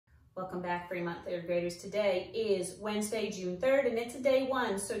Welcome back, Fremont third graders. Today is Wednesday, June 3rd, and it's a day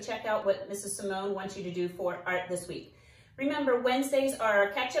one, so check out what Mrs. Simone wants you to do for art this week. Remember, Wednesdays are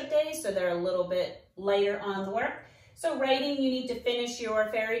catch-up days, so they're a little bit lighter on the work. So writing, you need to finish your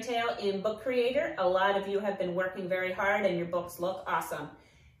fairy tale in Book Creator. A lot of you have been working very hard and your books look awesome.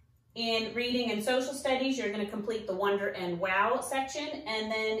 In reading and social studies, you're going to complete the Wonder and Wow section.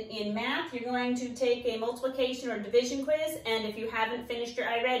 And then in math, you're going to take a multiplication or division quiz. And if you haven't finished your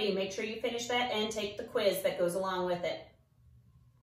iReady, make sure you finish that and take the quiz that goes along with it.